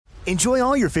Enjoy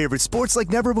all your favorite sports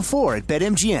like never before at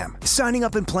BetMGM. Signing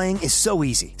up and playing is so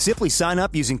easy. Simply sign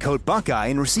up using code Buckeye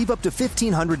and receive up to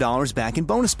 $1,500 back in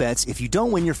bonus bets if you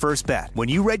don't win your first bet. When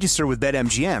you register with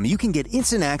BetMGM, you can get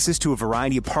instant access to a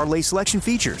variety of parlay selection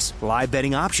features, live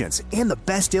betting options, and the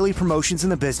best daily promotions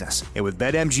in the business. And with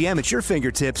BetMGM at your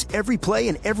fingertips, every play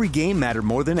and every game matter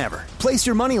more than ever. Place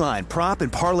your moneyline, prop,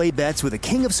 and parlay bets with the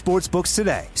king of sportsbooks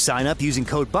today. Sign up using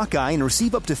code Buckeye and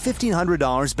receive up to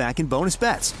 $1,500 back in bonus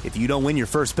bets if you don't win your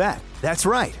first bet. That's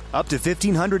right, up to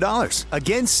 $1,500.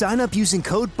 Again, sign up using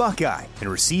code Buckeye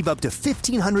and receive up to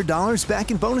 $1,500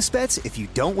 back in bonus bets if you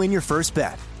don't win your first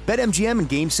bet. BetMGM and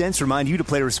GameSense remind you to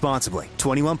play responsibly.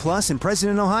 21 plus and present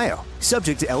in Ohio.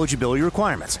 Subject to eligibility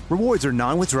requirements. Rewards are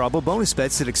non-withdrawable bonus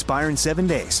bets that expire in 7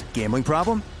 days. Gambling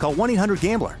problem? Call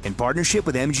 1-800-GAMBLER in partnership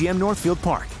with MGM Northfield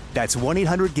Park. That's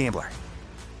 1-800-GAMBLER.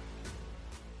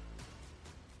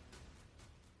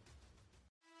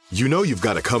 You know you've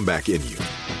got a comeback in you.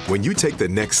 When you take the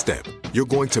next step, you're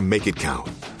going to make it count.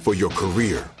 For your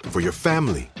career, for your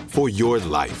family, for your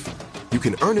life. You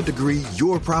can earn a degree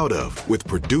you're proud of with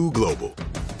Purdue Global.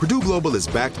 Purdue Global is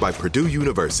backed by Purdue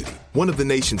University, one of the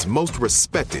nation's most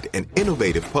respected and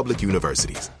innovative public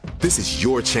universities. This is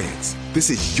your chance. This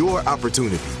is your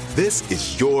opportunity. This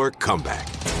is your comeback.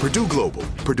 Purdue Global,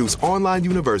 Purdue's online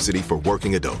university for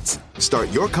working adults. Start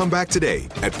your comeback today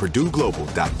at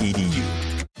purdueglobal.edu.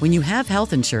 When you have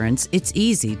health insurance, it's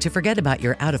easy to forget about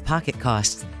your out-of-pocket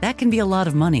costs. That can be a lot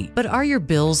of money. But are your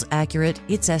bills accurate?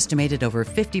 It's estimated over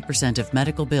 50% of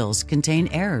medical bills contain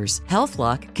errors.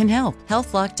 HealthLock can help.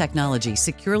 HealthLock technology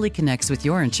securely connects with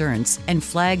your insurance and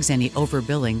flags any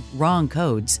overbilling, wrong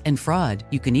codes, and fraud.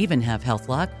 You can even have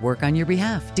HealthLock work on your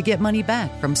behalf to get money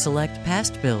back from select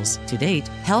past bills. To date,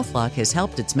 HealthLock has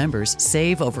helped its members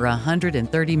save over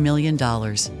 $130 million.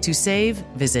 To save,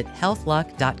 visit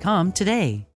healthlock.com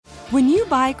today. When you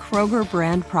buy Kroger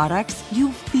brand products,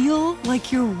 you feel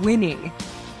like you're winning.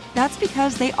 That's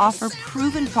because they offer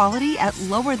proven quality at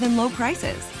lower than low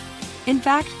prices. In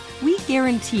fact, we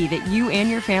guarantee that you and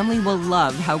your family will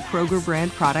love how Kroger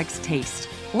brand products taste,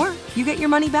 or you get your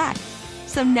money back.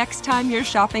 So next time you're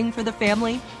shopping for the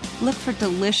family, look for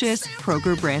delicious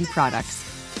Kroger brand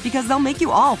products, because they'll make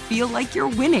you all feel like you're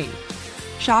winning.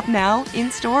 Shop now,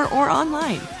 in-store, or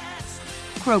online.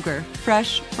 Kroger,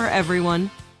 fresh for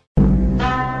everyone.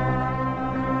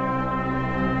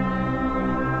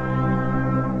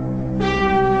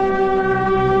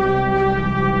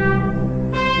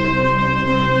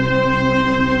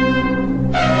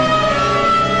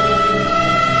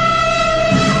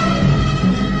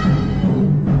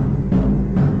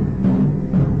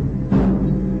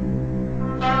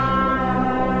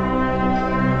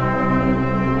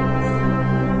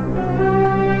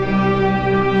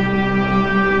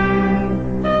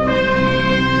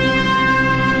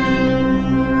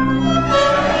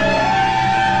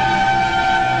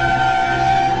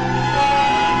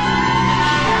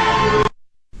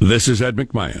 This is Ed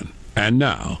McMahon. And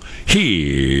now, here's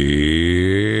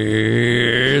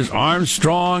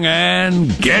Armstrong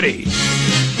and Getty.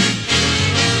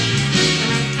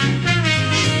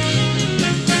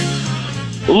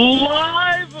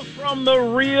 Live from the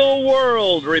real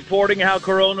world, reporting how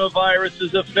coronavirus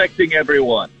is affecting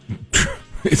everyone.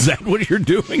 Is that what you're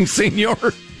doing, senor?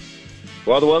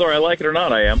 Well, whether I like it or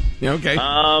not, I am. Okay.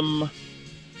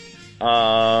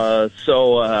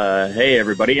 Hey,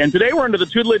 everybody. And today we're under the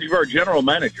tutelage of our general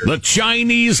manager. The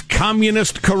Chinese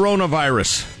communist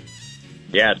coronavirus.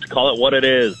 Yes, call it what it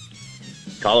is.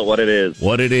 Call it what it is.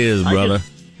 What it is, brother.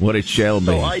 What it shall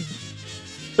be.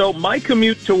 So my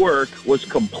commute to work was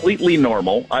completely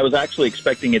normal. I was actually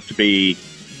expecting it to be,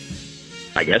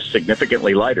 I guess,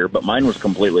 significantly lighter, but mine was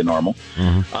completely normal.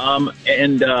 Mm-hmm.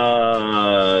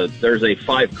 There's a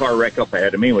 5-car wreck up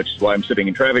ahead of me, which is why I'm sitting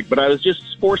in traffic. But I was just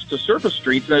forced to surface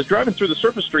streets, and I was driving through the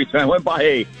surface streets, and I went by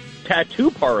a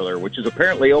tattoo parlor, which is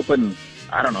apparently open,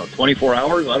 24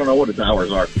 hours? I don't know what its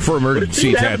hours are. For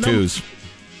emergency tattoos.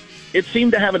 It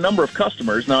seemed to have a number of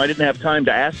customers. Now, I didn't have time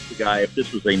to ask the guy if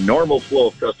this was a normal flow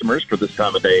of customers for this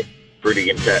time of day for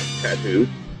getting tattoos,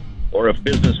 or if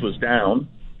business was down.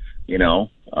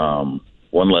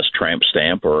 One less tramp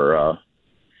stamp or a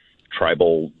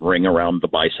tribal ring around the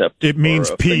bicep. It means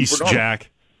peace,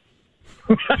 Jack.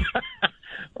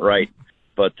 Right.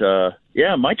 But,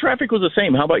 my traffic was the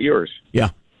same. How about yours?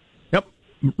 Yeah. Yep.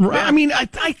 Yeah. I mean, I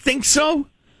think so.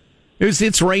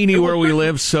 It's rainy where we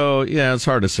live, so, yeah, it's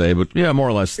hard to say. But, yeah, more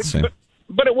or less the same.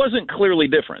 But it wasn't clearly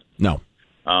different. No.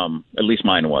 At least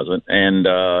mine wasn't. And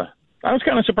I was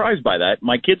kind of surprised by that.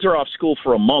 My kids are off school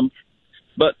for a month.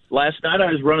 But last night I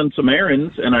was running some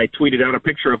errands, and I tweeted out a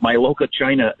picture of my Loca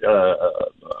China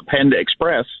Panda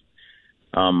Express,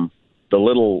 the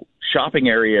little shopping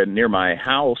area near my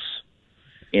house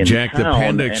in Jack, town. the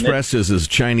Panda Express is as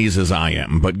Chinese as I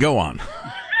am, but go on.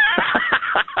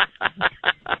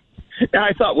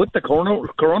 I thought with the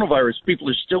coronavirus, people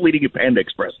are still eating at Panda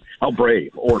Express. How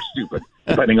brave or stupid,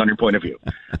 depending on your point of view.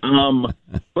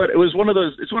 But it was one of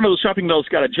those. It's one of those shopping malls.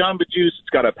 It's got a Jamba Juice. It's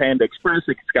got a Panda Express.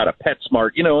 It's got a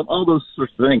PetSmart. All those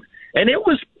sorts of things. And it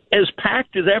was as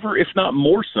packed as ever, if not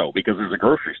more so, because there's a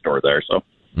grocery store there. So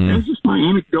it was just my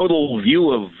anecdotal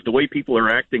view of the way people are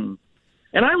acting.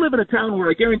 And I live in a town where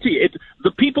I guarantee you,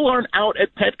 the people aren't out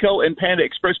at Petco and Panda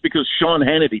Express because Sean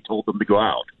Hannity told them to go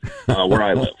out where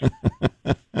I live.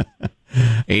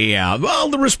 Yeah, well,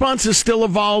 the response is still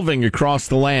evolving across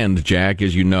the land, Jack,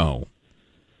 as you know.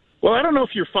 Well, I don't know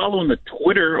if you're following the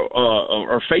Twitter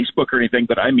or Facebook or anything,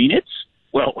 but I mean, I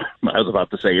was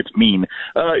about to say it's mean.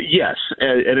 Yes,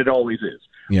 and it always is.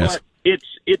 Yes. But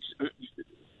it's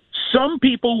some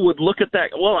people would look at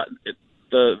that. Well,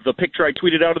 the picture I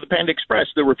tweeted out of the Panda Express,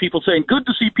 there were people saying, good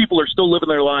to see people are still living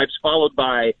their lives, followed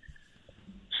by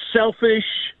selfish,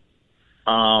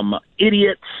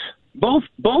 idiots. Both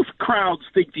crowds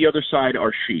think the other side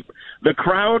are sheep. The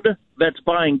crowd that's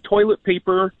buying toilet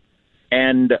paper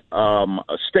and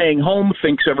staying home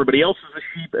thinks everybody else is a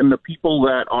sheep, and the people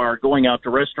that are going out to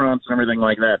restaurants and everything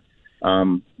like that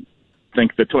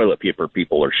think the toilet paper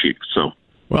people are sheep. So.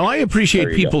 Well, I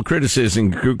appreciate people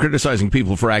criticizing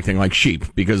people for acting like sheep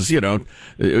because,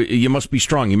 you must be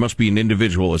strong. You must be an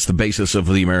individual. It's the basis of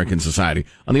the American society.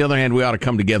 On the other hand, we ought to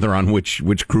come together on which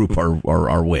group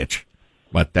are which.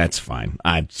 But that's fine.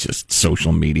 It's just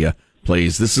social media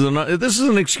plays. This is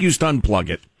an excuse to unplug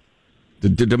it,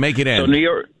 to make it end. So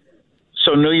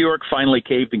New York finally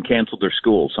caved and canceled their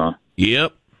schools, huh?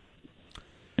 Yep.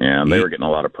 Yeah, they were getting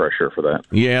a lot of pressure for that.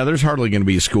 Yeah, there's hardly going to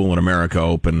be a school in America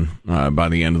open by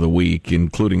the end of the week,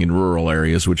 including in rural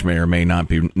areas, which may or may not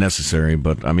be necessary.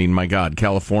 But, I mean, my God,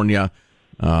 California,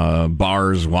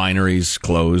 bars, wineries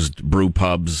closed, brew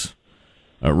pubs,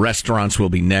 restaurants will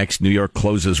be next. New York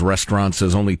closes restaurants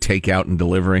as only takeout and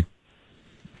delivery.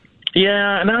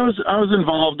 Yeah, and I was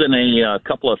involved in a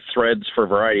couple of threads for a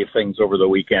variety of things over the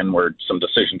weekend where some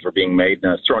decisions were being made,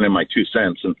 and I was throwing in my 2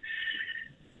 cents. And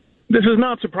this is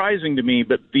not surprising to me,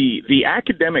 but the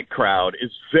academic crowd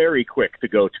is very quick to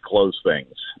go to close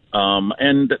things.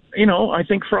 And, I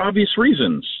think for obvious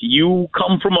reasons. You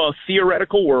come from a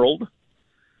theoretical world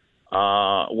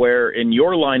where in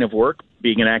your line of work,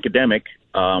 being an academic,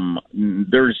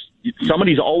 somebody's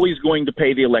always going to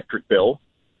pay the electric bill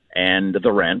and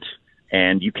the rent,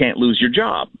 and you can't lose your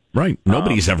job. Right.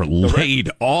 Nobody's ever laid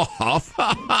off.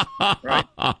 Right.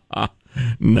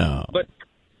 No. But,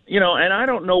 and I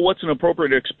don't know what's an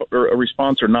appropriate a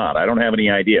response or not. I don't have any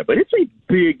idea. But it's a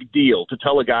big deal to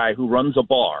tell a guy who runs a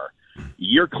bar,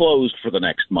 you're closed for the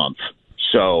next month.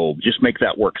 So just make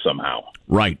that work somehow.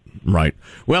 Right.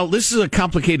 Well, this is a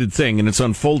complicated thing, and it's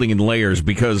unfolding in layers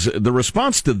because the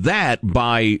response to that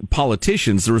by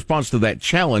politicians, the response to that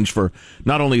challenge for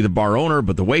not only the bar owner,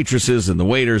 but the waitresses and the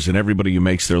waiters and everybody who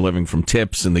makes their living from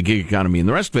tips and the gig economy and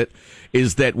the rest of it,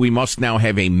 is that we must now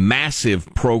have a massive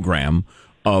program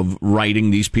of writing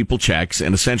these people checks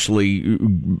and essentially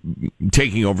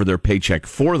taking over their paycheck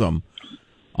for them.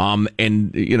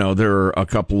 And, there are a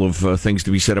couple of things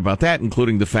to be said about that,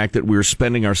 including the fact that we're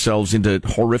spending ourselves into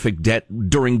horrific debt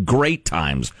during great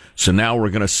times. So now we're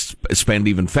going to spend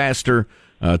even faster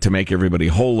to make everybody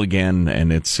whole again.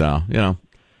 And it's,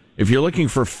 if you're looking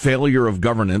for failure of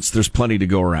governance, there's plenty to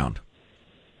go around.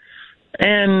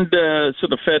 And so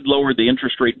the Fed lowered the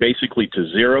interest rate basically to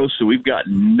zero. So we've got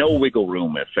no wiggle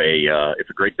room if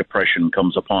a Great Depression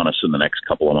comes upon us in the next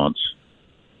couple of months.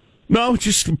 No,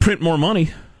 just print more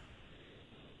money.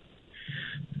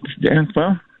 Yeah,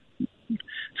 well,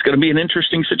 it's going to be an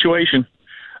interesting situation.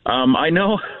 I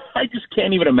know. I just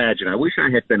can't even imagine. I wish I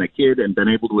had been a kid and been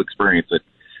able to experience it.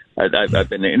 I've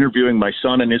been interviewing my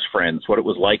son and his friends what it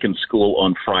was like in school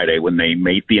on Friday when they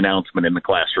made the announcement in the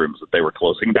classrooms that they were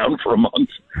closing down for a month.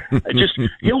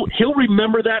 He'll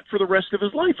remember that for the rest of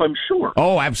his life, I'm sure.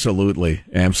 Oh, absolutely.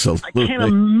 I can't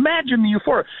imagine the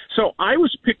euphoria. So I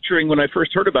was picturing when I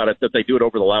first heard about it that they do it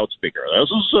over the loudspeaker. This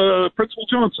is Principal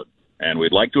Johnson, and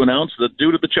we'd like to announce that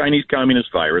due to the Chinese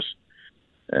Communist virus,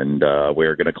 and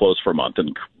we're going to close for a month.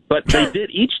 But they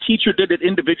did. Each teacher did it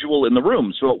individual in the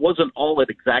room, so it wasn't all at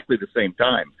exactly the same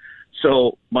time.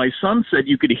 So my son said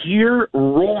you could hear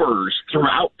roars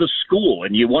throughout the school,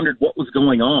 and you wondered what was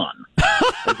going on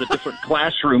as the different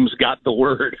classrooms got the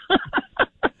word.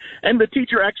 And the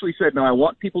teacher actually said, no,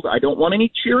 I don't want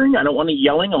any cheering. I don't want any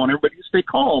yelling. I want everybody to stay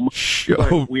calm.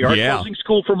 But we are closing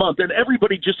school for a month. And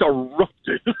everybody just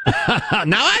erupted.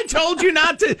 Now, I told you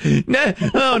not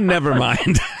to. Oh, never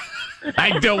mind.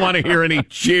 I don't want to hear any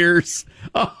cheers.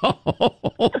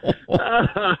 Oh,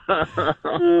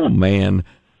 man.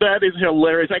 That is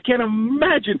hilarious. I can't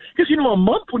imagine. Because, a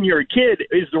month when you're a kid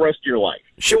is the rest of your life.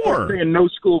 Sure. And no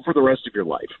school for the rest of your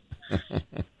life.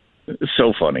 It's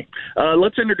so funny.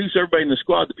 Let's introduce everybody in the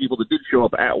squad, the people that did show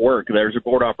up at work. There's a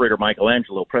board operator,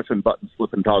 Michelangelo, pressing buttons,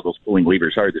 flipping toggles, pulling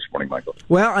levers. How are you this morning, Michael?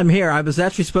 Well, I'm here. I was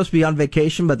actually supposed to be on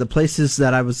vacation, but the places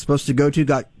that I was supposed to go to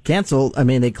got canceled.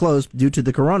 They closed due to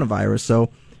the coronavirus. So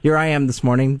here I am this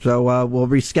morning. So we'll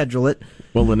reschedule it.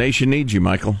 Well, the nation needs you,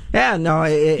 Michael. Yeah, no,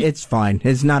 it's fine.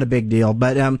 It's not a big deal.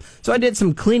 But so I did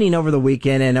some cleaning over the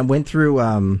weekend, and I went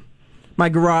through my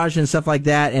garage and stuff like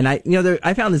that. And I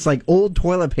found this like old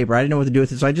toilet paper. I didn't know what to do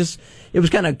with it, so it was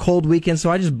kind of a cold weekend, so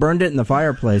I just burned it in the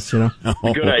fireplace. Good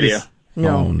idea.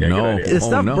 The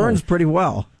stuff burns pretty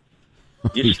well.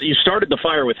 You started the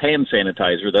fire with hand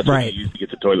sanitizer. That's what you used to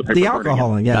get the toilet paper. The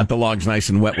alcohol, yeah. Got the logs nice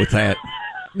and wet with that.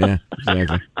 Yeah,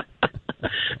 exactly.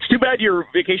 It's too bad your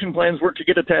vacation plans were to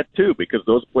get a tattoo because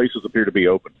those places appear to be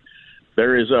open.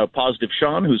 There is a positive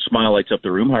Sean whose smile lights up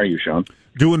the room. How are you, Sean?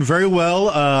 Doing very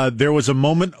well. There was a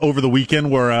moment over the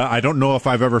weekend where I don't know if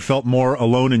I've ever felt more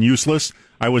alone and useless.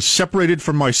 I was separated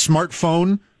from my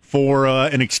smartphone for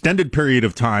an extended period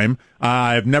of time.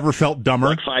 I've never felt dumber.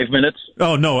 Like 5 minutes?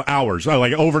 Oh, no, hours.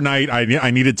 Like overnight,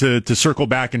 I needed to circle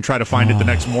back and try to find it the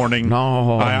next morning.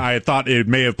 No. I thought it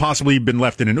may have possibly been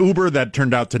left in an Uber. That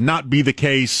turned out to not be the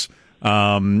case.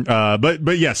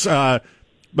 But yes,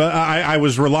 but I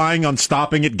was relying on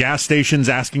stopping at gas stations,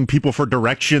 asking people for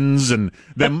directions, and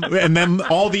then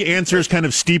all the answers kind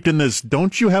of steeped in this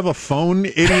 "Don't you have a phone,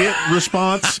 idiot?"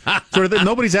 response. Sort of,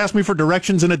 nobody's asked me for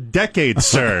directions in a decade,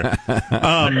 sir.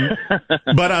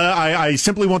 But I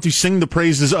simply want to sing the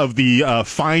praises of the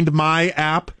Find My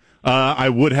app. I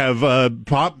would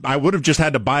have just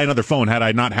had to buy another phone had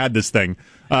I not had this thing.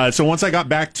 So once I got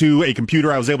back to a computer,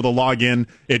 I was able to log in.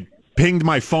 It pinged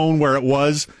my phone where it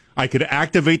was. I could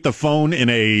activate the phone in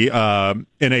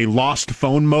a lost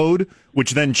phone mode,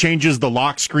 which then changes the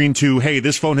lock screen to, hey,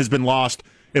 this phone has been lost.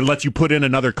 It lets you put in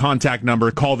another contact number,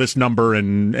 call this number,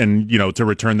 and to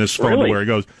return this phone to where it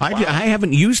goes. I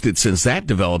haven't used it since that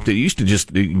developed. It used to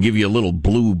just give you a little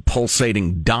blue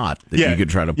pulsating dot that you could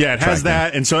try to. Yeah, it has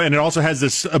that, and it also has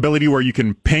this ability where you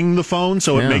can ping the phone,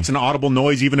 so it makes an audible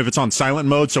noise even if it's on silent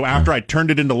mode. So after I turned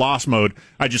it into lost mode,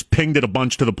 I just pinged it a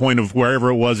bunch to the point of wherever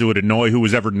it was, it would annoy who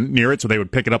was ever near it, so they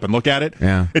would pick it up and look at it.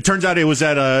 Yeah. It turns out it was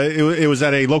at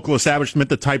a local establishment,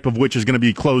 the type of which is going to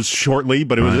be closed shortly,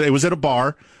 but it was at a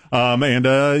bar.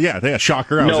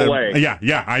 Shocker. No way.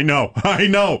 Yeah, I know.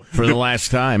 For the last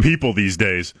time. People these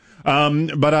days.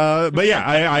 But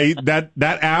yeah,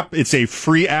 that app, it's a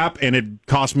free app, and it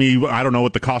cost me, I don't know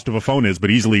what the cost of a phone is, but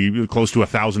easily close to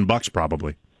 $1,000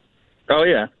 probably. Oh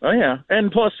yeah.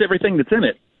 And plus everything that's in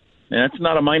it. And that's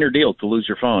not a minor deal to lose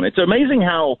your phone. It's amazing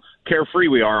how carefree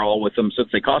we are all with them since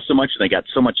they cost so much and they got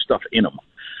so much stuff in them.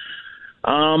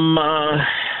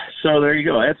 So there you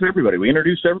go. That's everybody. We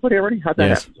introduced everybody already? How'd that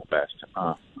happen so fast?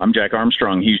 I'm Jack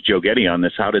Armstrong. He's Joe Getty on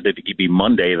this. How did it be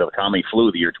Monday, the commie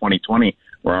flu, the year 2020?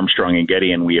 We're Armstrong and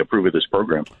Getty, and we approve of this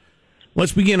program.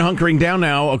 Let's begin hunkering down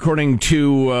now, according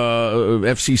to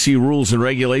FCC rules and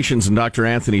regulations and Dr.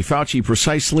 Anthony Fauci,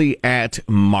 precisely at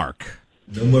Mark.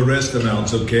 No more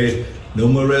restaurants, okay? No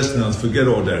more restaurants. Forget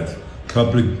all that.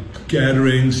 Public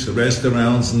gatherings,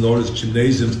 restaurants, and all those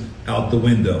gymnasiums out the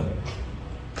window.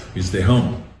 You stay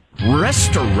home.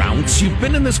 Restaurants? You've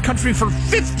been in this country for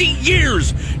 50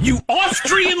 years, you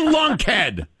Austrian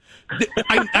lunkhead!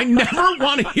 I never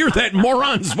want to hear that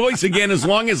moron's voice again as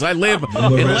long as I live.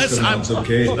 Unless I'm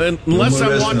forget all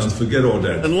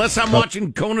that. Unless I'm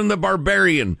watching Conan the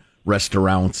Barbarian.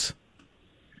 Restaurants.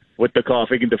 With the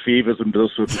coughing and the fevers and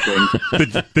those sorts of things.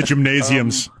 the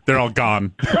gymnasiums, they're all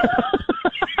gone.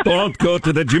 Don't go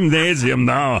to the gymnasium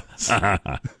now.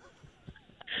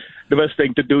 The best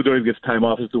thing to do during this time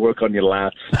off is to work on your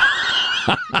lats.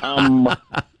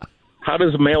 How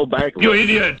does mailbag look? You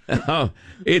idiot! Oh,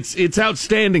 it's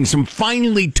outstanding. Some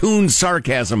finely tuned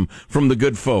sarcasm from the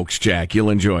good folks, Jack. You'll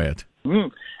enjoy it.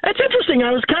 That's interesting.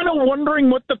 I was kind of wondering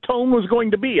what the tone was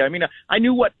going to be. I mean, I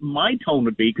knew what my tone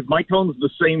would be because my tone's the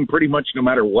same pretty much no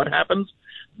matter what happens.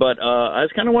 But I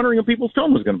was kind of wondering what people's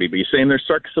tone was going to be. But you're saying there's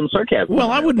some sarcasm. Well,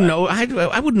 I wouldn't know. I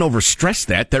wouldn't overstress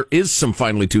that. There is some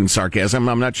finely tuned sarcasm.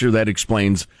 I'm not sure that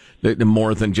explains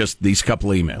more than just these couple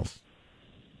emails.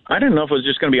 I didn't know if it was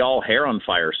just going to be all hair on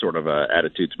fire sort of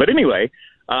attitudes. But anyway,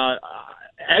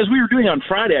 as we were doing on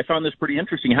Friday, I found this pretty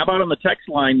interesting. How about on the text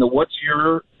line, what's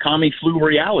your commie flu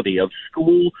reality of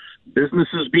school,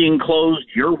 businesses being closed,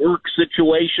 your work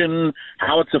situation,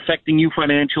 how it's affecting you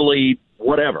financially,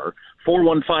 whatever.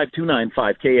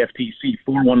 415-295-KFTC,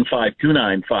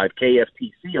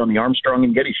 415-295-KFTC on the Armstrong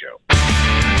and Getty Show.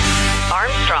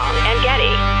 Armstrong and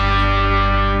Getty.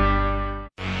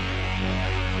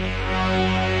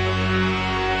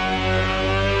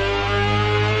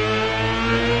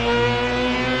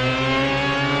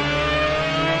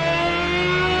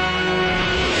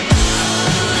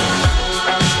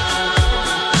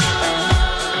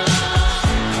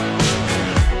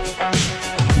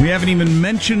 We haven't even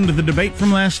mentioned the debate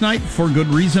from last night, for good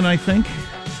reason, I think.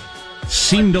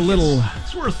 Seemed a little...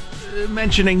 It's worth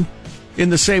mentioning in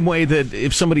the same way that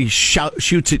if somebody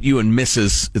shoots at you and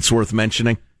misses, it's worth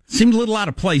mentioning. Seemed a little out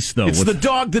of place, though. It's the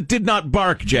dog that did not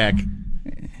bark, Jack.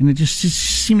 And it just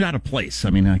seemed out of place. I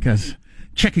mean, I guess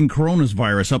checking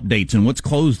coronavirus updates and what's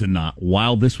closed and not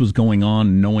while this was going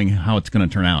on, knowing how it's going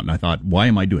to turn out. And I thought, why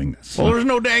am I doing this? Well, there's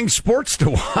no dang sports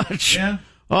to watch. Yeah.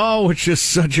 Oh, it's just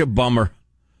such a bummer.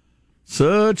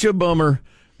 Such a bummer.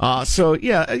 So,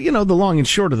 yeah, the long and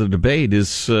short of the debate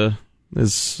is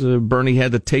Bernie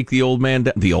had to take the old man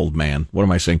down. The old man. What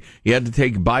am I saying? He had to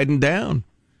take Biden down.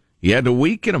 He had to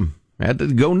weaken him. Had to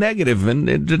go negative, and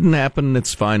it didn't happen.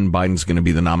 It's fine. Biden's going to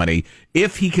be the nominee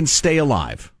if he can stay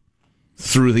alive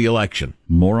through the election.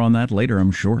 More on that later,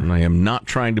 I'm sure. And I am not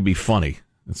trying to be funny.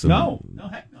 No,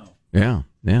 heck no.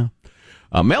 Yeah.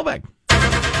 Mailbag.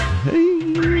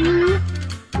 Hey.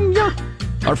 Yeah.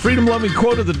 Our freedom-loving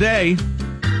quote of the day.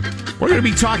 We're going to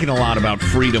be talking a lot about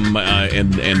freedom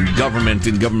and government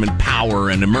and government power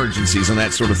and emergencies and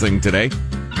that sort of thing today.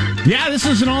 Yeah, this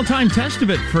is an all-time test of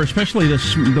it, for especially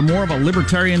the more of a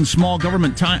libertarian, small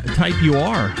government type you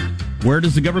are. Where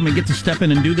does the government get to step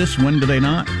in and do this? When do they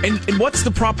not? And what's the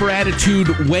proper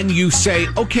attitude when you say,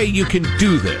 okay, you can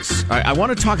do this? I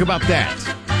want to talk about that.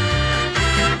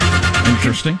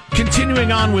 Interesting.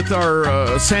 Continuing on with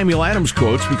our Samuel Adams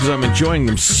quotes, because I'm enjoying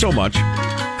them so much.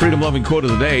 Freedom-loving quote of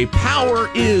the day. Power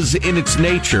is, in its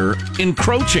nature,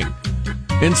 encroaching.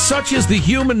 And such is the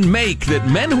human make that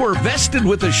men who are vested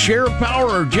with a share of power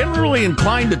are generally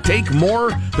inclined to take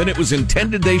more than it was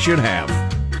intended they should have.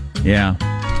 Yeah.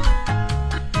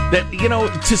 That,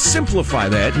 to simplify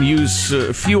that and use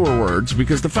fewer words,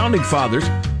 because the Founding Fathers,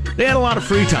 they had a lot of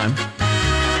free time.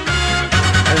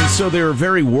 And so they were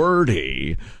very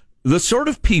wordy. The sort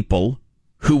of people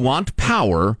who want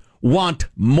power want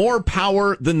more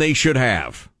power than they should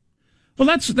have. Well,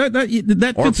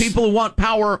 that or people who want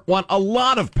power want a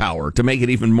lot of power, to make it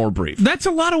even more brief. That's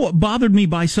a lot of what bothered me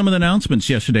by some of the announcements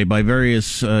yesterday by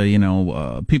various,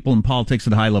 people in politics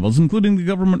at high levels, including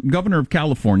the governor of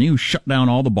California, who shut down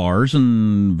all the bars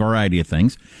and a variety of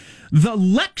things. The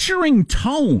lecturing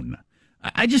tone,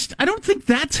 I don't think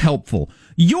that's helpful.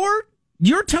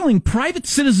 You're telling private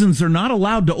citizens are not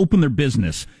allowed to open their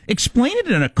business. Explain it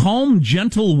in a calm,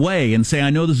 gentle way and say, I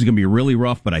know this is going to be really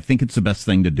rough, but I think it's the best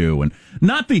thing to do. And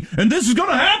not and this is going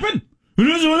to happen.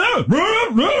 That's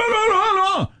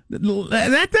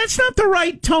not the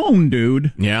right tone,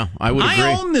 dude. Yeah, I would agree.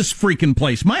 I own this freaking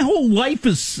place. My whole life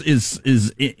is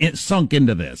sunk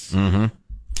into this. Mm-hmm.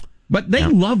 But they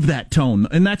love that tone.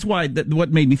 And that's why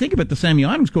what made me think about the Samuel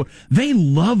Adams quote. They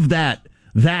love that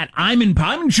I'm in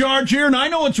charge here and I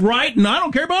know it's right and I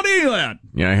don't care about any of that.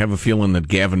 Yeah, I have a feeling that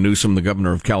Gavin Newsom, the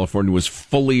governor of California, was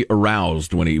fully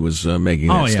aroused when he was making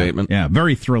that statement. Yeah,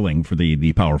 very thrilling for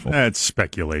the powerful. That's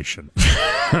speculation.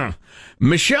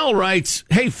 Michelle writes,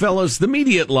 hey, fellas, the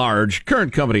media at large,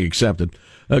 current company accepted,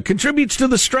 contributes to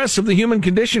the stress of the human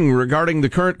condition regarding the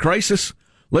current crisis.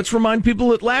 Let's remind people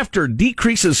that laughter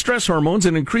decreases stress hormones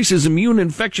and increases immune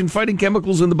infection-fighting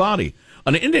chemicals in the body.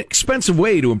 An inexpensive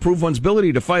way to improve one's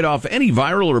ability to fight off any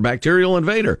viral or bacterial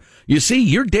invader. You see,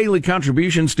 your daily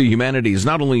contributions to humanity is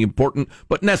not only important,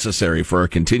 but necessary for our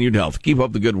continued health. Keep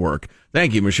up the good work.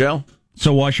 Thank you, Michelle.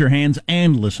 So wash your hands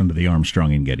and listen to the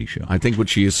Armstrong and Getty Show. I think what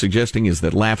she is suggesting is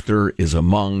that laughter is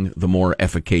among the more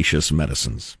efficacious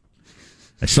medicines.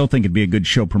 I still think it'd be a good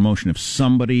show promotion if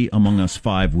somebody among us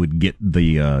five would get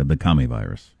the commie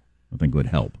virus. I think it would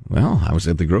help. Well, I was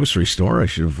at the grocery store. I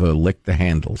should have licked the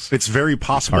handles. It's very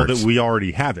possible that we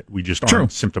already have it. We just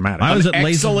aren't symptomatic.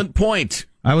 Excellent point.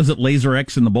 I was at Laser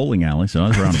X in the bowling alley, so I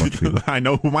was around a bunch of people. I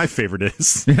know who my favorite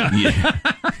is.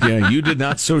 Yeah, you did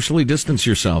not socially distance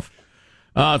yourself.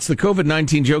 It's the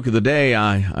COVID-19 joke of the day.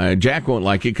 Jack won't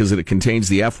like it because it contains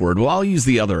the F word. Well, I'll use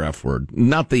the other F word.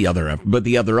 Not the other F, but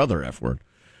the other F word.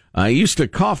 I used to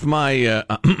cough my...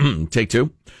 take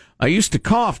two. I used to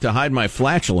cough to hide my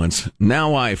flatulence.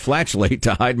 Now I flatulate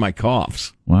to hide my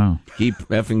coughs. Wow. Keep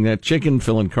effing that chicken,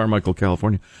 Phil in Carmichael,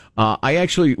 California. I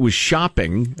actually was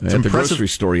shopping at the grocery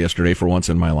store yesterday for once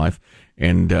in my life,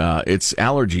 and it's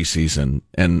allergy season,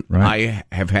 and I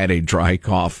have had a dry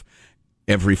cough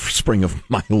every spring of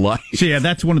my life. So yeah,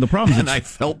 that's one of the problems. And I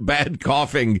felt bad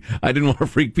coughing. I didn't want to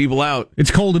freak people out.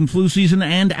 It's cold and flu season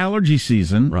and allergy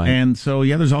season. Right. And so,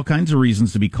 yeah, there's all kinds of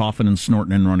reasons to be coughing and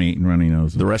snorting and runny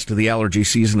noses. The rest of the allergy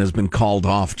season has been called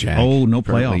off, Jack. Oh, no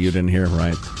Apparently playoffs. You didn't hear,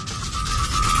 right?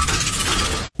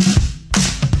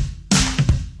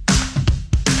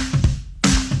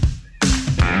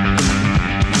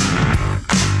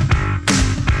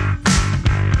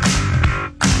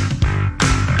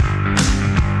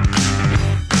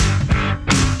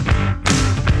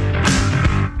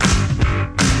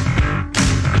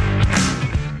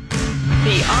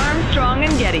 The Armstrong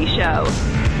and Getty Show.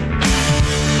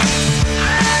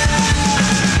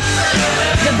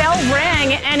 The bell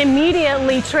rang and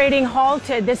immediately trading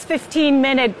halted. This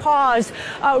 15-minute pause.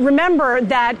 Remember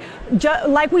that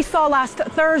like we saw last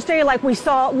Thursday, like we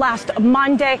saw last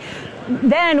Monday,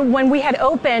 then when we had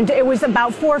opened, it was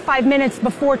about 4 or 5 minutes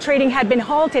before trading had been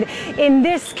halted. In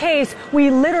this case,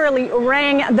 we literally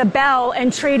rang the bell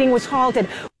and trading was halted.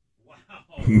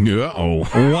 Uh-oh.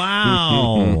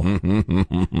 Wow.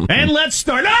 And let's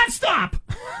start. Stop!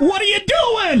 What are you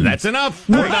doing? That's enough.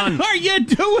 We're What done. are you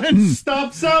doing?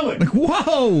 Stop selling.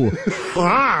 Whoa.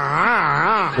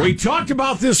 We talked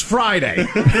about this Friday.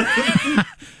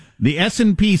 The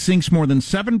S&P sinks more than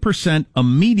 7%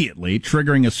 immediately,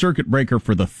 triggering a circuit breaker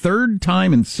for the third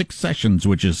time in 6 sessions,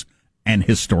 which is an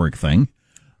historic thing.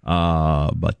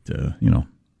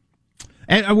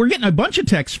 And we're getting a bunch of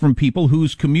texts from people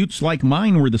whose commutes, like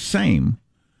mine, were the same.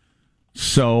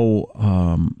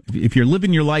 So if you're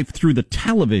living your life through the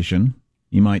television,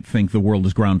 you might think the world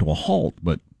has ground to a halt.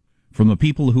 But from the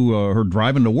people who are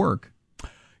driving to work.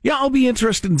 Yeah, I'll be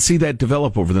interested to see that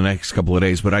develop over the next couple of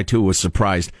days, but I, too, was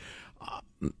surprised.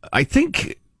 I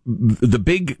think the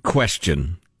big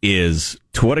question is,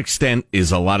 to what extent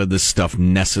is a lot of this stuff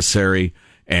necessary?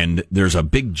 And there's a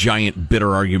big, giant,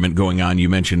 bitter argument going on. You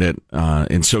mentioned it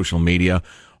in social media.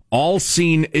 All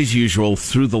seen, as usual,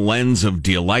 through the lens of,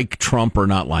 do you like Trump or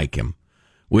not like him?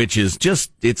 Which is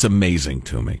just, it's amazing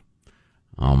to me.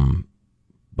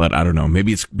 But I don't know.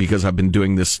 Maybe it's because I've been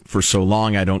doing this for so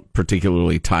long, I don't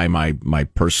particularly tie my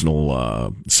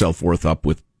personal self-worth up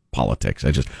with politics.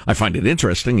 I find it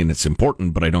interesting and it's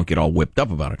important, but I don't get all whipped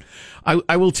up about it.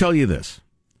 I will tell you this.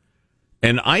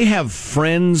 And I have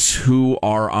friends who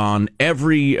are on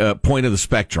every point of the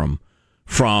spectrum,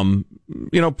 from,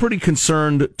 pretty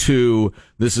concerned to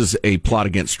this is a plot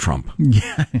against Trump.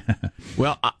 Yeah.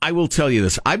 Well, I will tell you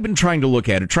this. I've been trying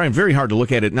very hard to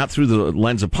look at it, not through the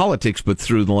lens of politics, but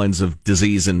through the lens of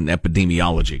disease and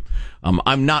epidemiology.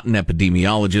 I'm not an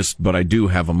epidemiologist, but I do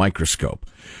have a microscope.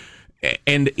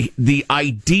 And the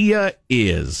idea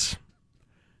is,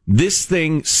 this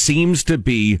thing seems to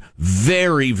be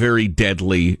very, very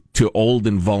deadly to old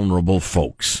and vulnerable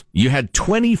folks. You had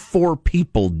 24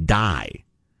 people die.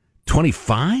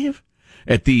 25?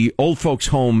 At the old folks'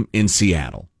 home in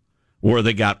Seattle, where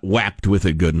they got whapped with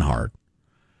it good and hard.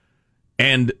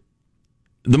 And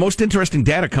the most interesting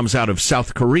data comes out of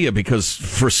South Korea, because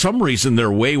for some reason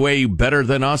they're way, way better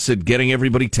than us at getting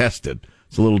everybody tested.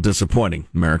 It's a little disappointing.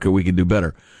 America, we can do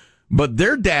better. But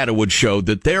their data would show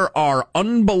that there are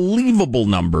unbelievable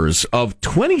numbers of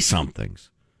 20-somethings,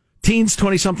 teens,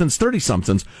 20-somethings,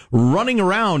 30-somethings, running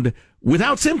around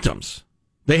without symptoms.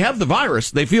 They have the virus.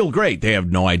 They feel great. They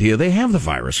have no idea they have the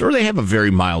virus. Or they have a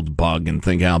very mild bug and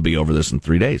think, I'll be over this in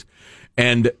 3 days.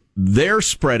 And they're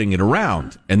spreading it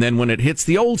around. And then when it hits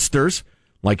the oldsters,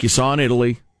 like you saw in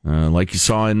Italy, like you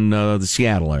saw in the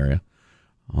Seattle area,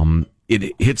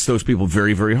 it hits those people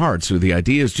very, very hard. So the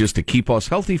idea is just to keep us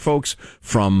healthy folks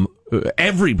from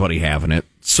everybody having it,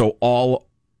 so all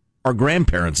our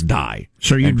grandparents die.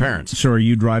 And parents. So are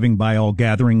you driving by all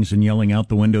gatherings and yelling out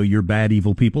the window, "You're bad,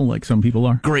 evil people," like some people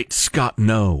are? Great Scott,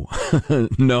 no.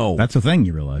 No. That's a thing,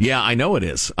 you realize. Yeah, I know it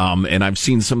is. And I've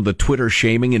seen some of the Twitter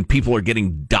shaming, and people are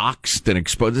getting doxxed and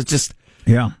exposed. It's just...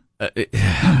 Yeah.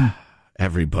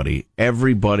 Everybody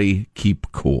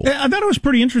keep cool. I thought it was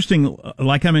pretty interesting.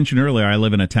 Like I mentioned earlier, I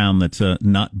live in a town that's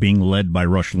not being led by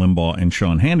Rush Limbaugh and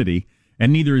Sean Hannity,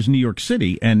 and neither is New York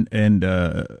City. And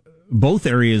both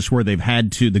areas where they've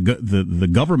had to, the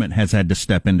government has had to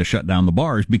step in to shut down the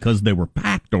bars because they were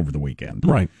packed over the weekend.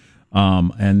 Right.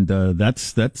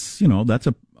 That's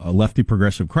a lefty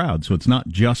progressive crowd. So it's not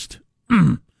just,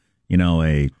 I'm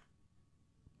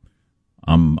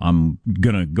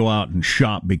going to go out and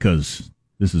shop because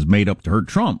this is made up to hurt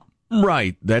Trump.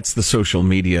 Right. That's the social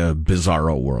media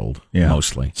bizarro world,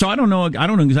 mostly. So I don't know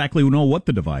exactly what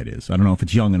the divide is. I don't know if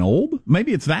it's young and old.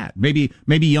 Maybe it's that. Maybe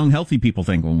young, healthy people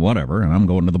think, well, whatever, and I'm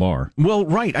going to the bar. Well,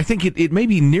 right. I think it may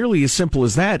be nearly as simple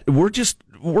as that.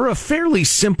 We're a fairly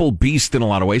simple beast in a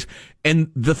lot of ways,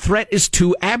 and the threat is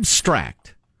too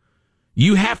abstract.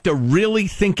 You have to really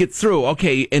think it through.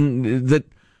 Okay, and that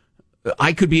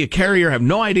I could be a carrier, have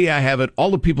no idea I have it.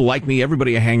 All the people like me,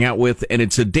 everybody I hang out with, and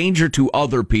it's a danger to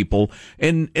other people.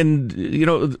 And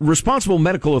responsible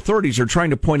medical authorities are trying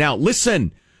to point out,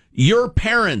 listen, your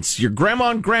parents, your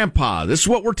grandma and grandpa, this is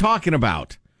what we're talking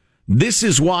about. This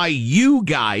is why you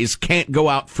guys can't go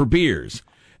out for beers.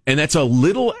 And that's a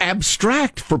little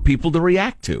abstract for people to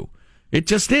react to. It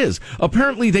just is.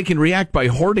 Apparently they can react by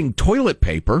hoarding toilet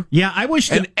paper. Yeah, I wish.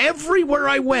 And everywhere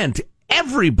I went,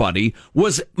 everybody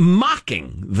was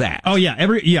mocking that. Oh, yeah.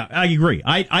 I agree.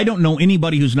 I don't know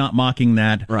anybody who's not mocking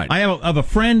that. Right. I have a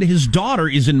friend, his daughter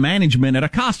is in management at a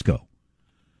Costco.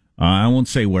 I won't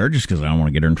say where, just because I don't want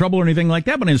to get her in trouble or anything like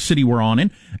that, but in a city we're on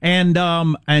in.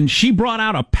 And she brought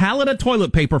out a pallet of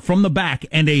toilet paper from the back,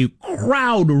 and a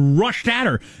crowd rushed at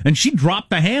her, and she dropped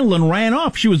the handle and ran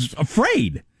off. She was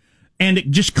afraid. And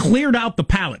it just cleared out the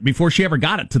pallet before she ever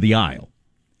got it to the aisle.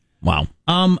 Wow.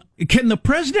 Can the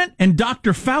president and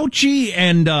Dr. Fauci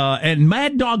and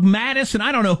Mad Dog Mattis and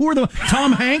I don't know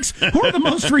Tom Hanks, who are the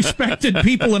most respected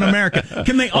people in America?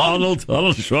 Can they all Arnold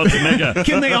Schwarzenegger?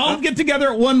 Can they all get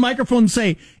together at one microphone and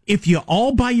say, if you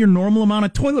all buy your normal amount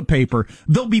of toilet paper,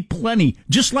 there'll be plenty,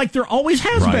 just like there always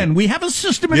has been. We have a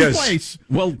system in place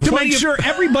to make sure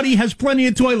everybody has plenty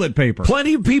of toilet paper.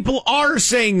 Plenty of people are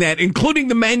saying that, including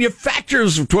the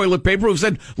manufacturers of toilet paper who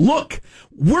said, look,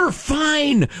 we're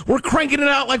fine. We're cranking it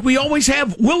out like we always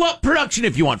have. We'll up production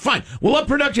if you want. Fine. We'll up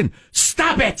production.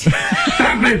 Stop it.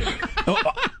 Stop it.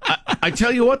 I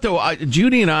tell you what, though,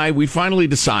 Judy and I, we finally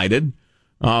decided,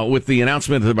 with the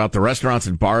announcement about the restaurants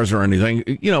and bars or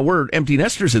anything, we're empty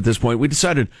nesters at this point. We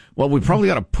decided, well, we probably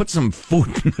got to put some food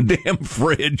in the damn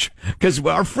fridge, because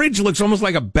our fridge looks almost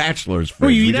like a bachelor's fridge.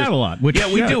 Well, you eat out a lot. We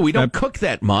do. We don't cook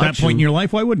that much. At that point in your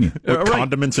life, why wouldn't you?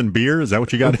 Condiments and beer? Is that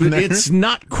what you got in there? It's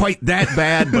not quite that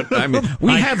bad, but I mean,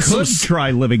 I could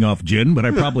try living off gin, but I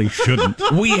probably shouldn't.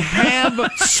 We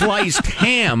have sliced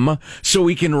ham so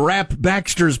we can wrap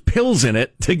Baxter's pills in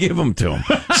it to give them to him.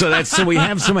 So we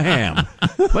have some ham.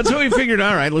 But so we figured,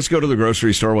 all right, let's go to the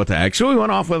grocery store. What the heck? So we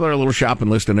went off with our little shopping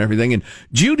list and everything. And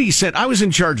Judy said, I was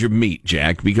in charge of meat,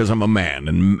 Jack, because I'm a man.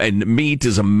 And meat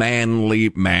is a manly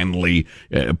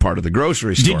part of the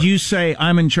grocery store. Did you say,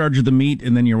 I'm in charge of the meat,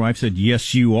 and then your wife said,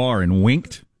 yes, you are, and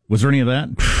winked? Was there any of that?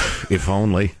 If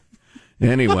only.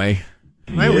 Anyway.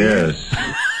 Yes.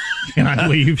 Can I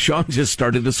leave? Sean just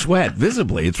started to sweat,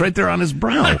 visibly. It's right there on his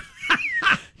brow.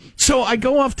 So I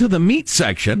go off to the meat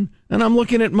section, and I'm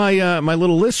looking at my my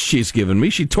little list she's given me.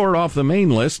 She tore off the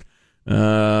main list. What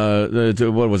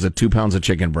was it? 2 pounds of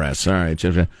chicken breasts. All right.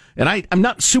 And I'm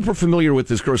not super familiar with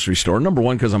this grocery store. Number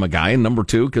one, because I'm a guy, and number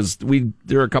two, because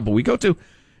there are a couple we go to.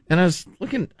 And I was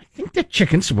looking, I think that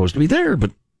chicken's supposed to be there, but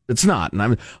it's not.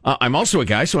 And I'm also a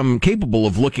guy, so I'm capable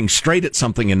of looking straight at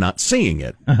something and not seeing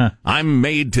it. Uh-huh. I'm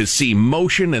made to see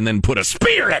motion and then put a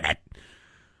spear in it.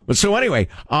 But so anyway,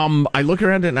 I look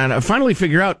around and I finally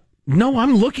figure out, no,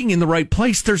 I'm looking in the right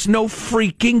place. There's no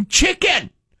freaking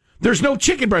chicken. There's no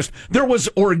chicken breast. There was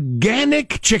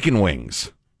organic chicken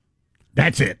wings.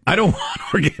 That's it. I don't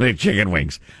want organic chicken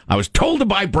wings. I was told to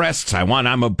buy breasts.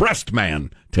 I'm a breast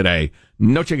man today.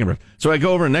 No chicken breast. So I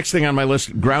go over, next thing on my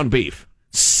list, ground beef.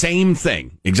 Same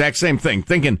thing. Exact same thing.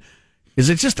 Thinking, is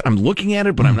it just I'm looking at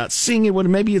it, but I'm not seeing it?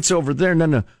 Maybe it's over there.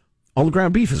 No. All the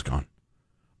ground beef is gone.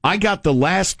 I got the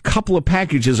last couple of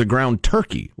packages of ground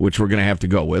turkey, which we're going to have to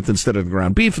go with instead of the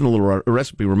ground beef in the little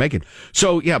recipe we're making.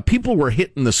 So, yeah, people were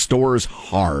hitting the stores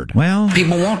hard. Well,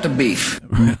 people want the beef.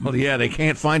 Well, yeah, they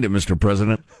can't find it, Mr.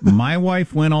 President. My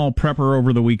wife went all prepper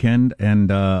over the weekend,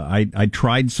 and I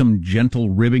tried some gentle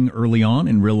ribbing early on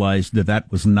and realized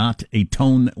that was not a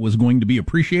tone that was going to be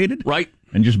appreciated. Right.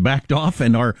 And just backed off,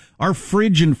 and our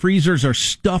fridge and freezers are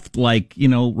stuffed like,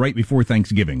 right before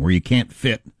Thanksgiving, where you can't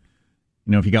fit.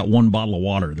 If you got one bottle of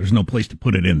water, there's no place to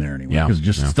put it in there anymore because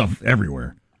just stuff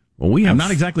everywhere. Well, I'm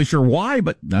not exactly sure why,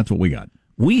 but that's what we got.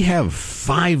 We have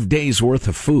 5 days worth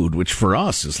of food, which for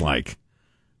us is like,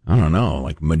 I don't know,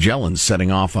 like Magellan setting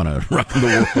off on a around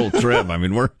the world trip. I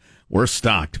mean, we're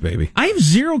stocked, baby. I have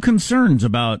zero concerns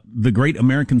about the great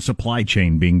American supply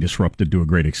chain being disrupted to a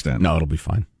great extent. No, it'll be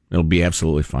fine. It'll be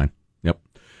absolutely fine. Yep.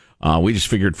 We just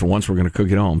figured for once we're going to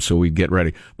cook at home, so we'd get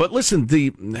ready. But listen,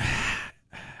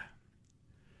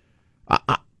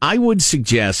 I would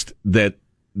suggest that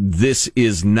this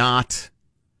is not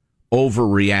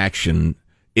overreaction.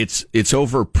 It's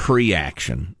over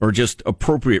pre-action, or just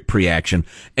appropriate pre-action,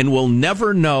 and we'll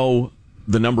never know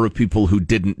the number of people who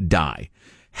didn't die.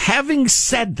 Having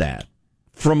said that,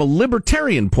 from a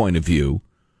libertarian point of view,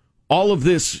 all of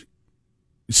this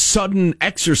sudden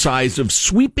exercise of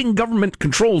sweeping government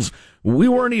controls we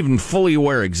weren't even fully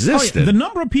aware existed. The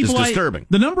number of people is disturbing.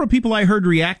 The number of people I heard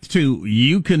react to,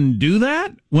 you can do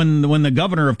that? When the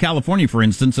governor of California, for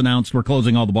instance, announced we're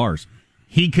closing all the bars.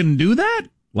 He can do that?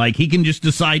 Like, he can just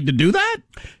decide to do that?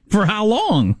 For how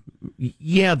long?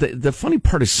 Yeah, the funny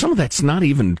part is some of that's not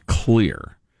even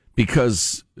clear.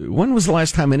 Because when was the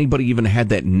last time anybody even had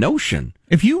that notion?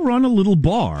 If you run a little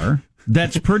bar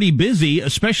that's pretty busy,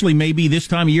 especially maybe this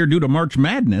time of year due to March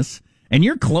Madness, and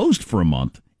you're closed for a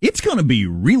month, it's going to be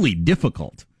really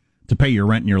difficult to pay your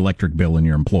rent and your electric bill and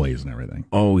your employees and everything.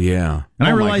 Oh, yeah. And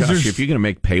I realize if you're going to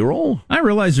make payroll? I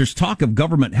realize there's talk of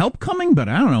government help coming, but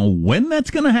I don't know when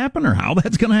that's going to happen or how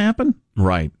that's going to happen.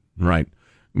 Right.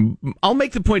 I'll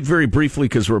make the point very briefly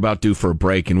because we're about due for a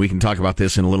break, and we can talk about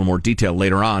this in a little more detail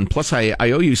later on. Plus, I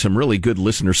owe you some really good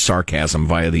listener sarcasm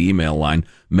via the email line,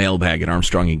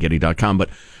 mailbag@armstrongandgetty.com. But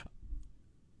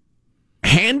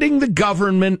handing the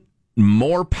government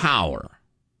more power.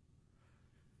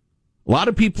 A lot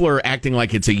of people are acting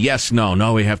like it's a yes,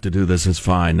 no, we have to do this, it's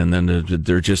fine. And then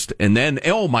they're just, and then,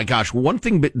 oh my gosh, one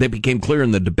thing that became clear in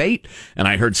the debate, and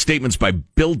I heard statements by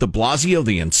Bill de Blasio,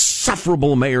 the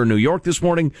insufferable mayor of New York this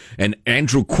morning, and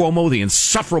Andrew Cuomo, the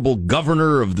insufferable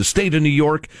governor of the state of New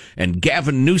York, and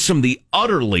Gavin Newsom, the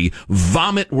utterly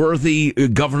vomit-worthy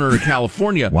governor of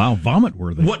California. Wow,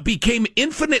 vomit-worthy. What became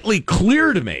infinitely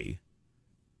clear to me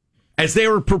as they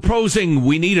were proposing,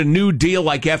 we need a new deal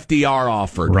like FDR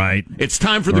offered. Right. It's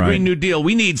time for the Green New Deal.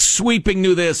 We need sweeping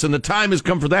new this, and the time has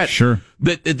come for that. Sure.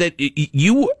 That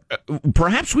you,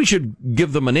 perhaps we should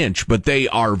give them an inch, but they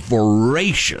are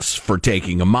voracious for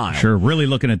taking a mile. Sure. Really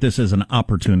looking at this as an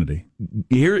opportunity.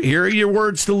 Here are your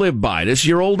words to live by. This is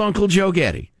your old Uncle Joe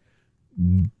Getty.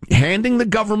 Handing the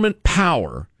government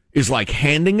power is like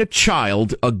handing a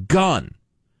child a gun.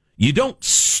 You don't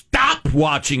stop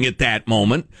watching at that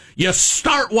moment. You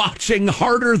start watching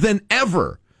harder than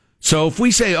ever. So if we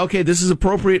say, okay, this is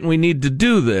appropriate and we need to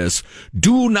do this,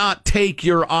 do not take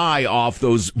your eye off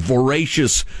those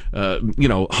voracious,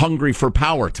 hungry for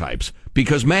power types.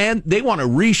 Because, man, they want to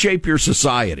reshape your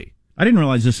society. I didn't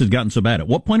realize this had gotten so bad. At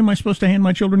what point am I supposed to hand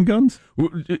my children guns?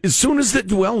 As soon as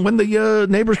when the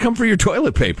neighbors come for your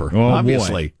toilet paper,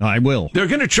 obviously. Boy. I will. They're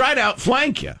going to try to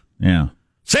outflank you. Yeah.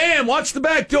 Sam, watch the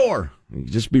back door.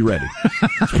 Just be ready.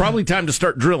 It's probably time to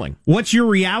start drilling. What's your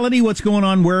reality? What's going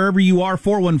on wherever you are?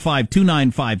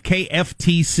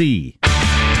 415-295-KFTC.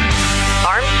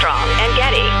 Armstrong and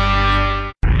Getty.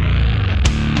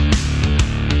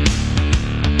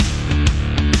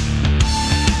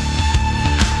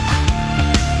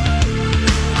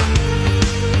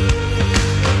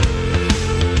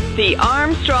 The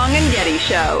Armstrong and Getty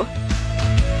Show.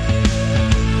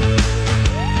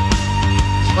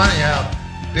 It's funny how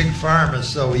Big Pharma is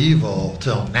so evil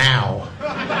till now.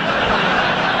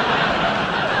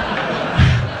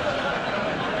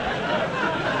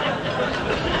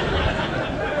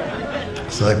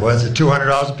 It's like, what is it,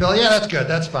 $200 a pill? Yeah, that's good.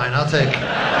 That's fine. I'll take it.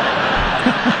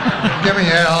 Give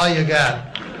me all you got.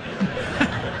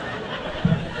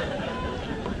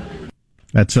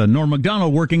 That's Norm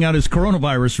Macdonald working out his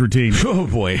coronavirus routine. Oh,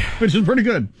 boy. Which is pretty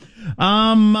good.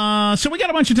 So we got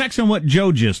a bunch of texts on what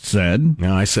Joe just said.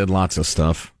 No, I said lots of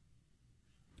stuff.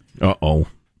 Uh-oh.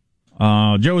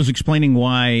 Joe was explaining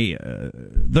why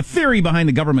the theory behind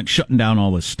the government shutting down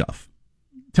all this stuff.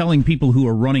 Telling people who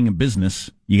are running a business,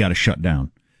 you got to shut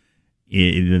down.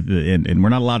 And we're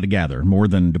not allowed to gather more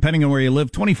than, depending on where you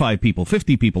live, 25 people,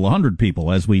 50 people, 100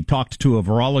 people. As we talked to a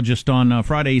virologist on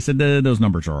Friday, he said those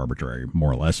numbers are arbitrary,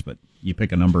 more or less, but you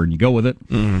pick a number and you go with it.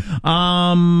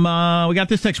 Mm-hmm. We got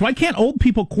this text. Why can't old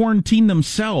people quarantine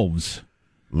themselves?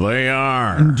 They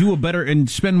are. And do and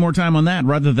spend more time on that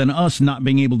rather than us not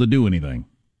being able to do anything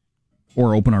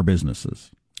or open our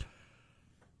businesses.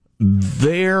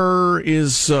 There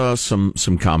is some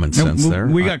common sense there.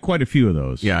 We got quite a few of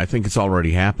those. Yeah, I think it's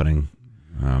already happening.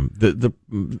 The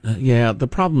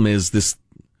problem is this.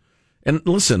 And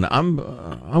listen,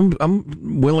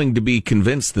 I'm willing to be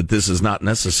convinced that this is not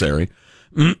necessary.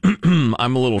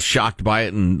 I'm a little shocked by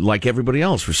it, and like everybody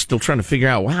else, we're still trying to figure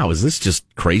out, wow, is this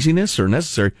just craziness or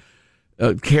necessary?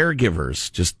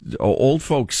 Caregivers, just old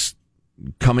folks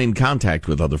come in contact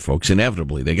with other folks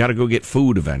inevitably. They got to go get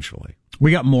food eventually. We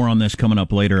got more on this coming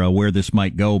up later, where this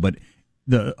might go, but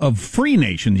of free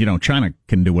nations, China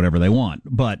can do whatever they want,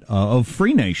 but of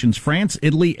free nations, France,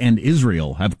 Italy, and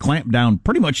Israel have clamped down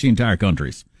pretty much the entire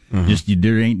countries. Just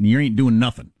you ain't doing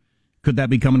nothing. Could that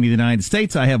be coming to the United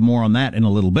States? I have more on that in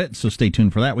a little bit, so stay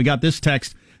tuned for that. We got this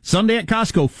text. Sunday at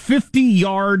Costco,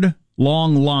 50-yard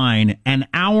long line, an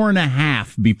hour and a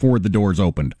half before the doors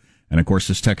opened. And, of course,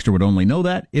 this texter would only know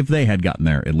that if they had gotten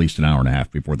there at least an hour and a half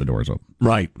before the doors opened.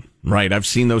 Right. I've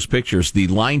seen those pictures. The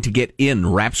line to get in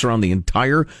wraps around the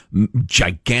entire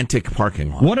gigantic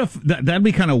parking lot. What if that'd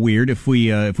be kind of weird if we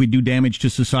do damage to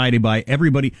society by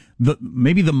everybody?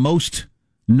 Maybe the most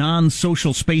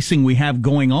non-social spacing we have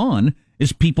going on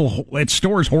is people at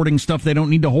stores hoarding stuff they don't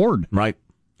need to hoard. Right.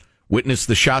 Witness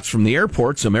the shots from the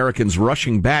airports, Americans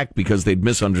rushing back because they'd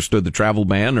misunderstood the travel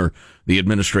ban or the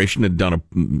administration had done a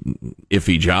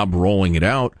iffy job rolling it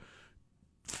out.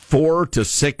 4 to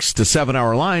 6 to 7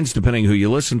 hour lines, depending who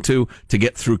you listen to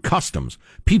get through customs.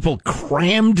 People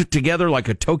crammed together like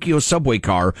a Tokyo subway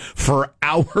car for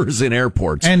hours in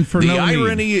airports. And for the no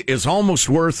irony need. is almost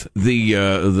worth the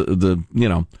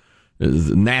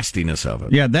nastiness of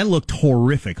it. Yeah, that looked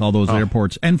horrific, all those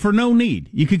airports. And for no need.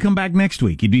 You could come back next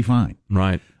week. You'd be fine.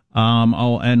 Right.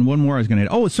 And one more I was going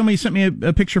to add. Somebody sent me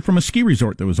a picture from a ski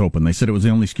resort that was open. They said it was the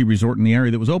only ski resort in the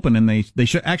area that was open, and they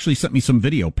actually sent me some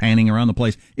video panning around the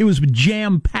place. It was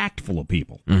jam-packed full of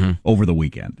people over the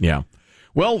weekend. Yeah.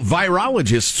 Well,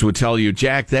 virologists would tell you,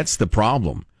 Jack, that's the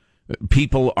problem.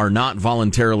 People are not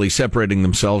voluntarily separating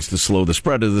themselves to slow the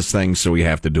spread of this thing, so we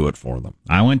have to do it for them.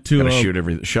 I went to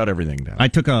shut everything down. I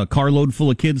took a carload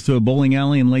full of kids to a bowling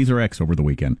alley and Laser X over the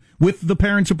weekend with the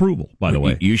parents' approval. By the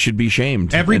way, you should be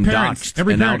shamed. Every parent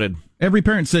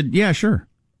said, "Yeah, sure."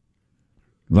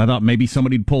 I thought maybe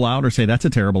somebody'd pull out or say that's a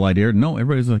terrible idea. No,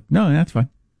 everybody's like, "No, that's fine."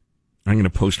 I'm going to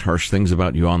post harsh things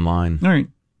about you online. All right.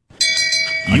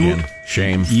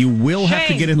 Shame. You will have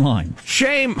to get in line.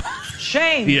 Shame.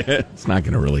 Yeah, it's not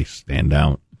going to really stand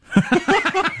out.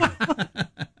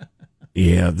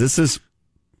 Yeah, this is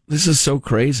so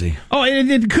crazy. Oh,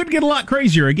 it could get a lot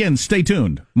crazier. Again, stay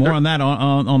tuned. More on that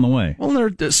on the way. Well,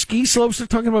 the ski slopes are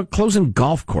talking about closing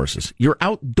golf courses. You're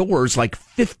outdoors like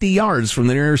 50 yards from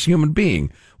the nearest human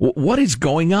being. What is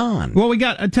going on? Well, we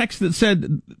got a text that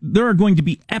said there are going to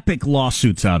be epic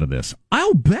lawsuits out of this.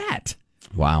 I'll bet.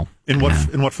 Wow. In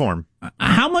what form?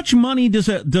 How much money does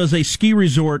a ski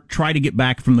resort try to get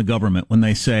back from the government when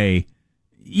they say,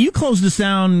 you closed us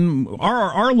down,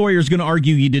 our lawyer's going to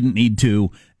argue you didn't need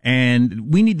to,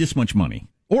 and we need this much money,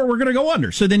 or we're going to go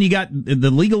under. So then you got the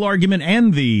legal argument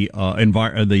and the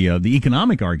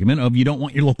economic argument of you don't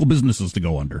want your local businesses to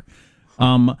go under.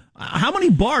 How many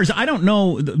bars? I don't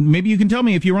know. Maybe you can tell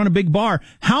me if you run a big bar,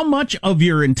 how much of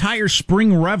your entire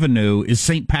spring revenue is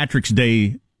St. Patrick's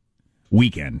Day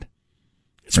weekend?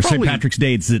 Or St. Patrick's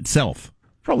Day itself.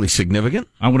 Probably significant.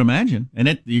 I would imagine. And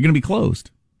you're going to be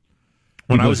closed.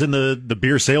 When I was in the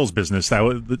beer sales business, that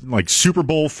was like Super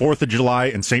Bowl, 4th of July,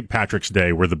 and St. Patrick's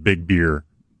Day were the big beer.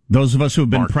 Those of us who have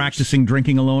been practicing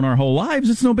drinking alone our whole lives,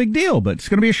 it's no big deal, but it's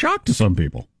going to be a shock to some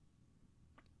people.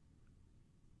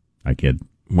 I kid.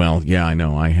 Well, yeah, I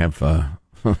know. I have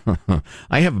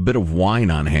I have a bit of wine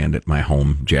on hand at my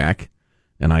home, Jack.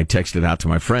 And I texted out to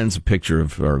my friends a picture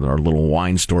of our little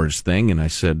wine storage thing, and I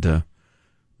said, the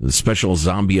special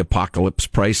zombie apocalypse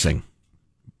pricing,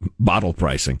 bottle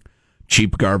pricing.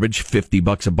 Cheap garbage,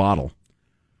 $50 a bottle.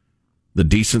 The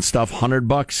decent stuff,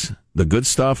 $100. The good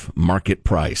stuff, market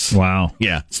price. Wow.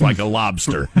 Yeah, it's like a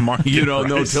lobster. You don't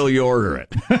know till you order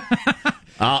it.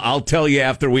 I'll tell you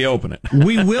after we open it.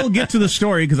 We will get to the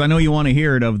story, because I know you want to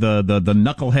hear it, of the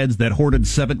knuckleheads that hoarded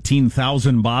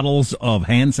 17,000 bottles of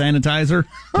hand sanitizer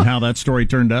and how that story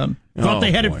turned out. Thought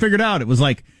they had it figured out. It was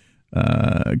like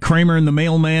Kramer and the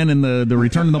mailman and the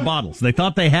return of the bottles. They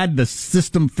thought they had the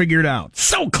system figured out.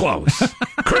 So close.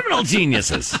 Criminal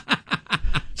geniuses.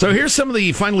 So here's some of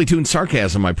the finely tuned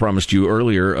sarcasm I promised you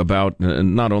earlier about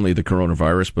not only the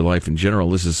coronavirus, but life in general.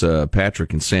 This is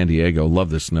Patrick in San Diego. Love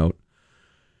this note.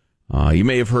 You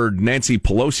may have heard Nancy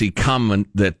Pelosi comment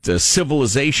that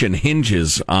civilization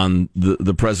hinges on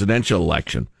the presidential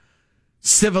election.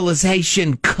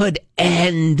 Civilization could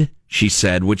end, she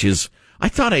said, which is, I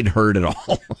thought I'd heard it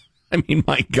all. I mean,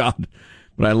 my God.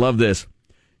 But I love this.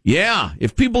 Yeah,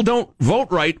 if people don't vote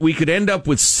right, we could end up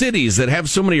with cities that have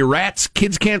so many rats,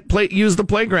 kids can't use the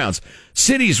playgrounds.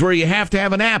 Cities where you have to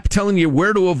have an app telling you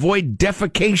where to avoid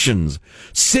defecations.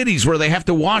 Cities where they have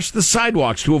to wash the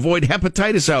sidewalks to avoid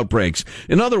hepatitis outbreaks.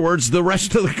 In other words, the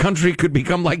rest of the country could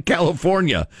become like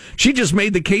California. She just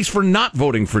made the case for not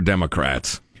voting for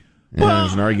Democrats. Well,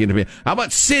 there's an argument to be. How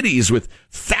about cities with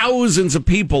thousands of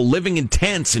people living in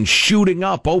tents and shooting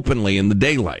up openly in the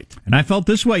daylight? And I felt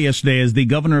this way yesterday as the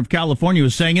governor of California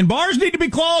was saying, and bars need to be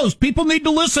closed. People need to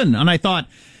listen. And I thought,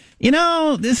 You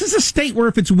know, this is a state where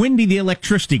if it's windy, the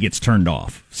electricity gets turned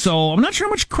off. So I'm not sure how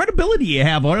much credibility you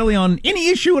have, really, on any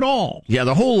issue at all. Yeah,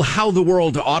 the whole how the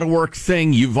world ought to work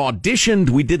thing, you've auditioned,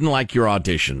 we didn't like your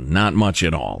audition. Not much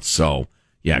at all. So,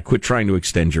 yeah, quit trying to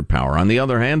extend your power. On the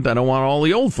other hand, I don't want all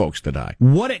the old folks to die.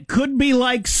 What it could be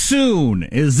like soon.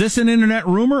 Is this an internet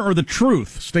rumor or the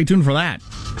truth? Stay tuned for that.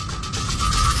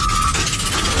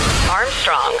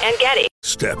 Armstrong and Getty.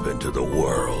 Step into the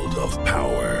world of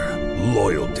power,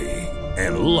 loyalty,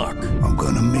 and luck. I'm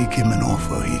gonna make him an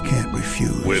offer he can't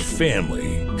refuse. With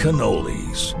family,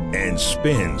 cannolis, and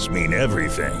spins mean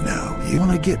everything. Now, you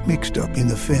wanna get mixed up in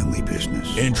the family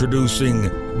business. Introducing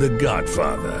The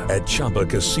Godfather at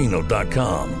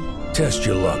ChumbaCasino.com. Test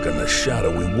your luck in the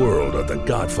shadowy world of The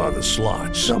Godfather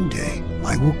slot. Someday,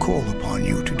 I will call upon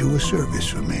you to do a service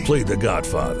for me. Play The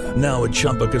Godfather, now at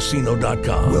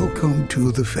ChumbaCasino.com. Welcome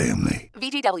to the family.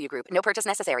 VGW Group. No purchase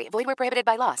necessary. Void where prohibited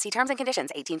by law. See terms and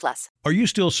conditions. 18+. Are you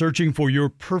still searching for your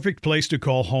perfect place to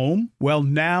call home? Well,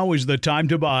 now is the time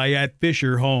to buy at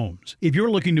Fisher Homes. If you're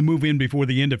looking to move in before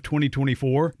the end of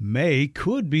 2024, May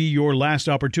could be your last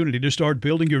opportunity to start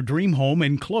building your dream home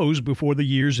and close before the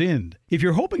year's end. If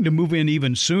you're hoping to move in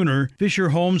even sooner, Fisher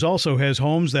Homes also has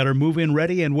homes that are move-in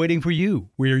ready and waiting for you,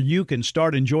 where you can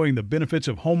start enjoying the benefits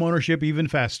of homeownership even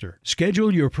faster.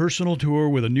 Schedule your personal tour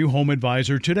with a new home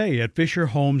advisor today at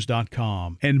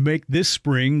FisherHomes.com and make this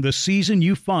spring the season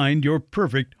you find your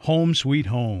perfect home sweet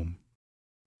home.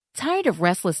 Tired of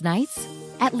restless nights?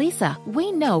 At Leesa,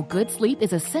 we know good sleep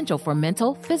is essential for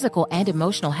mental, physical, and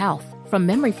emotional health. From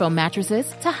memory foam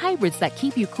mattresses to hybrids that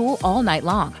keep you cool all night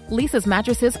long, Leesa's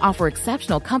mattresses offer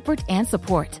exceptional comfort and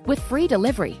support with free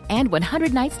delivery and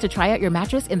 100 nights to try out your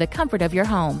mattress in the comfort of your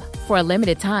home. For a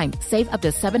limited time, save up to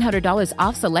 $700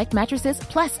 off select mattresses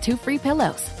plus 2 free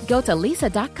pillows. Go to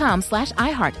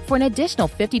Leesa.com/iHeart for an additional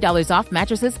 $50 off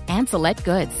mattresses and select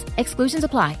goods. Exclusions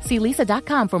apply. See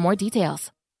Leesa.com for more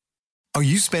details. Are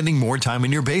you spending more time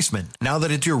in your basement now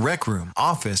that it's your rec room,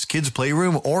 office, kids'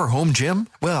 playroom, or home gym?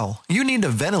 Well, you need to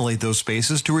ventilate those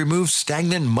spaces to remove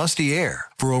stagnant, musty air.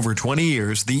 For over 20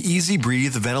 years, the Easy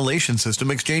Breathe ventilation system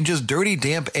exchanges dirty,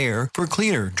 damp air for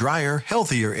cleaner, drier,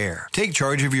 healthier air. Take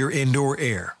charge of your indoor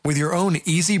air with your own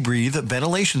Easy Breathe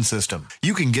ventilation system.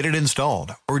 You can get it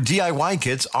installed, or DIY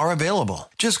kits are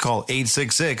available. Just call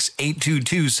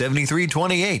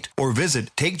 866-822-7328 or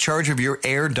visit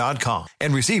TakeChargeOfYourAir.com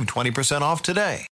and receive 20% off today.